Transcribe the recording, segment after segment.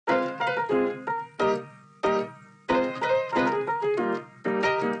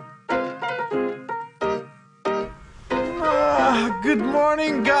Good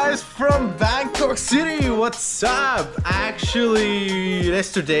morning guys from Bangkok City. What's up? Actually,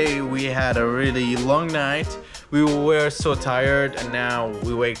 yesterday we had a really long night. We were so tired and now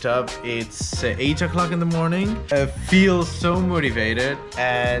we waked up. It's 8 o'clock in the morning. I feel so motivated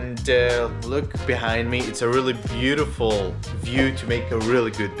and look behind me. It's a really beautiful view to make a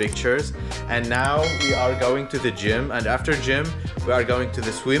really good pictures. And now we are going to the gym, and after gym we are going to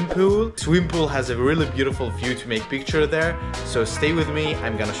the swim pool. Swim pool has a really beautiful view to make picture there. So stay with me,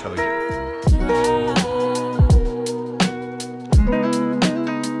 I'm gonna show you.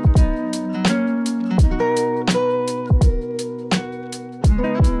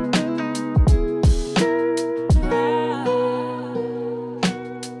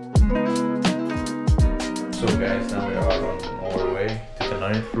 So guys, now we are on our way to the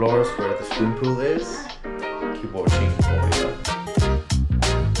 9th floors where the swim pool is. Keep watching. Oh my god.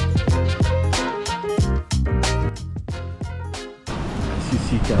 As you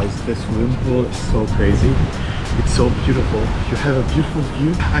see guys, the swim pool is so crazy. It's so beautiful. You have a beautiful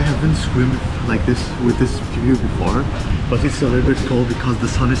view. I haven't swum like this with this view before, but it's a little bit cold because the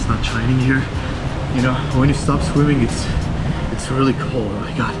sun is not shining here. You know, when you stop swimming, it's really cold. Oh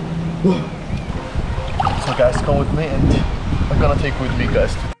my god. Whoa. So guys, come with me and I'm gonna take with me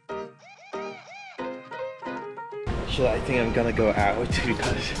guys. Actually, I think I'm gonna go out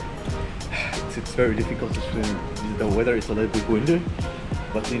because it's very difficult to swim. The weather is a little bit windy,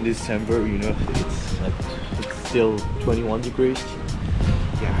 but in December, you know, it's still 21 degrees.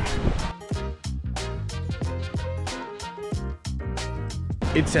 Yeah.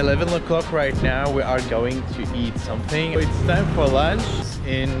 It's 11 o'clock right now. We are going to eat something. It's time for lunch.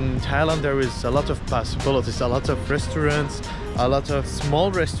 In Thailand there is a lot of possibilities, a lot of restaurants, a lot of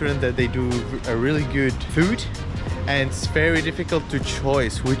small restaurants that they do a really good food, and it's very difficult to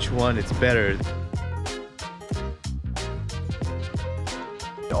choose which one is better.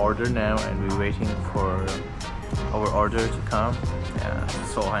 We order now and we're waiting for our order to come. Yeah,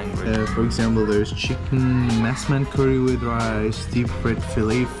 so hungry. For example, there's chicken Massaman curry with rice, deep fried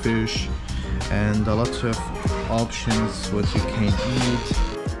fillet fish, and a lot of options what you can eat.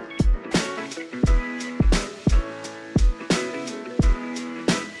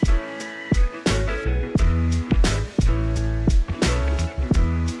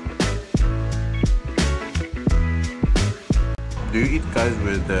 Do you eat guys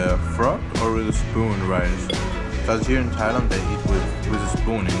with a fork or with a spoon rice? Because here in Thailand they eat with a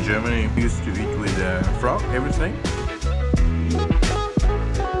spoon. In Germany we used to eat with a fork everything.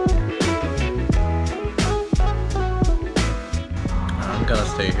 I'm gonna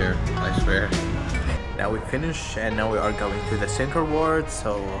stay here, I swear. Now we finish and now we are going to the center ward,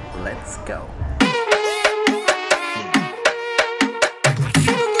 so let's go.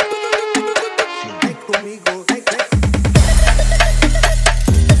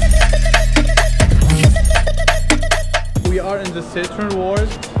 We are in the center ward.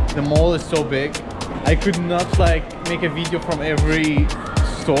 The mall is so big. I could not like make a video from every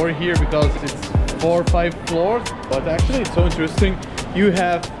store here because it's 4 or 5 floors, but actually it's so interesting. You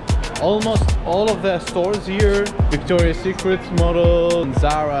have almost all of the stores here. Victoria's Secret model,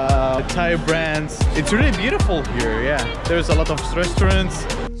 Zara, Thai brands. It's really beautiful here, yeah. There's a lot of restaurants.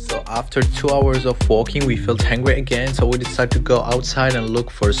 So after 2 hours of walking, we felt hungry again, so we decided to go outside and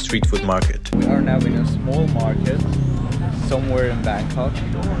look for a street food market. We are now in a small market somewhere in Bangkok.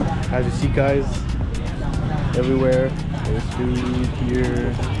 As you see guys, everywhere there's food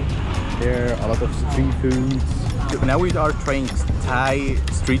here, there, a lot of street foods. Now we are trying Thai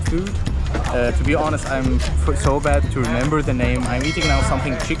street food. To be honest, I'm so bad to remember the name. I'm eating now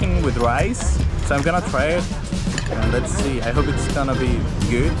something chicken with rice, so I'm gonna try it and let's see. I hope it's gonna be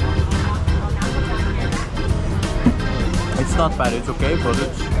good. It's not bad, it's okay, but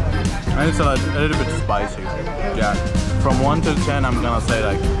it's a little bit spicy. Yeah, from 1 to 10 I'm gonna say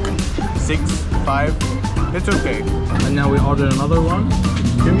like 6, 5. It's okay. And now we order another one.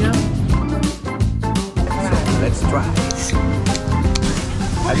 Let's try it.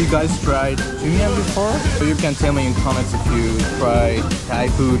 Have you guys tried Tom Yum before? So you can tell me in comments if you tried Thai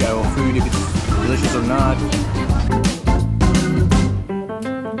food or food, if it's delicious or not.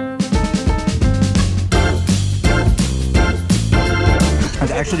 And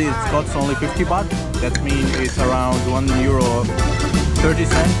actually it costs only 50 baht. That means it's around €1.30.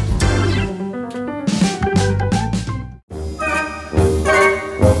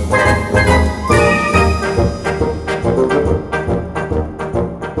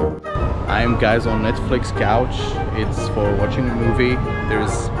 I'm guys on Netflix couch. It's for watching a movie.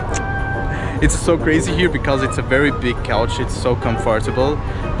 It's so crazy here because it's a very big couch. It's so comfortable,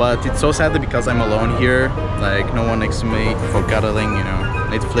 but it's so sad because I'm alone here. Like no one next to me for cuddling, you know,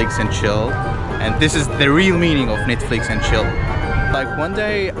 Netflix and chill. And this is the real meaning of Netflix and chill. Like one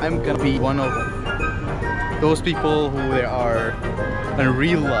day I'm gonna be one of those people who they are in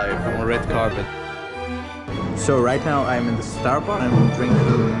real life on a red carpet. So right now I'm in the Starbucks. I'm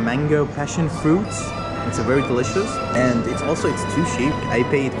drinking mango passion fruits. It's a very delicious, and it's too cheap. I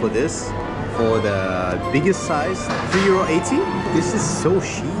paid for this for the biggest size, €3.80. This is so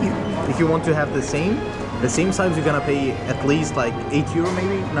cheap. If you want to have the same size, you're gonna pay at least like €8,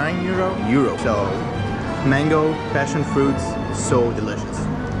 maybe €9. So mango passion fruits, so delicious.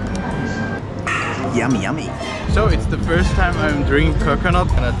 Yummy, yummy. So it's the first time I'm drinking coconut.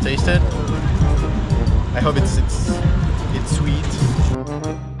 I'm gonna taste it. I hope it's sweet.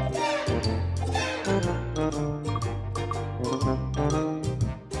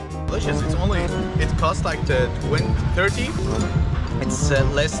 Delicious. It costs like 30. It's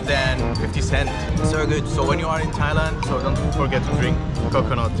less than 50 cents. So good. So when you are in Thailand, so don't forget to drink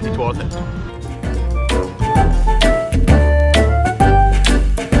coconut. It's worth it.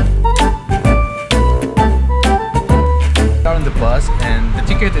 On the bus, and the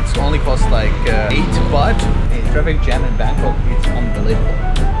ticket it's only cost like 8 baht. A traffic jam in Bangkok, it's unbelievable.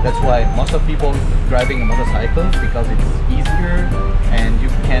 That's why most of people driving a motorcycle, because it's easier and you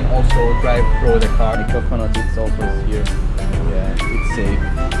can also drive through the car. The coconut it's also here. Yeah, it's safe.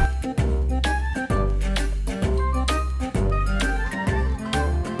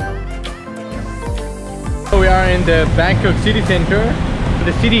 So we are in the Bangkok city center.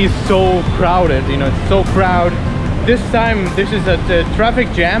 The city is so crowded, you know, it's so crowded. This time, this is a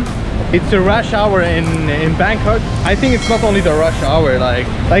traffic jam. It's a rush hour in Bangkok. I think it's not only the rush hour,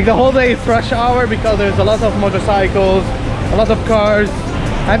 like the whole day it's rush hour because there's a lot of motorcycles, a lot of cars.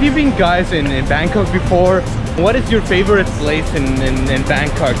 Have you been guys in Bangkok before? What is your favorite place in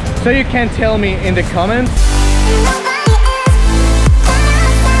Bangkok? So you can tell me in the comments.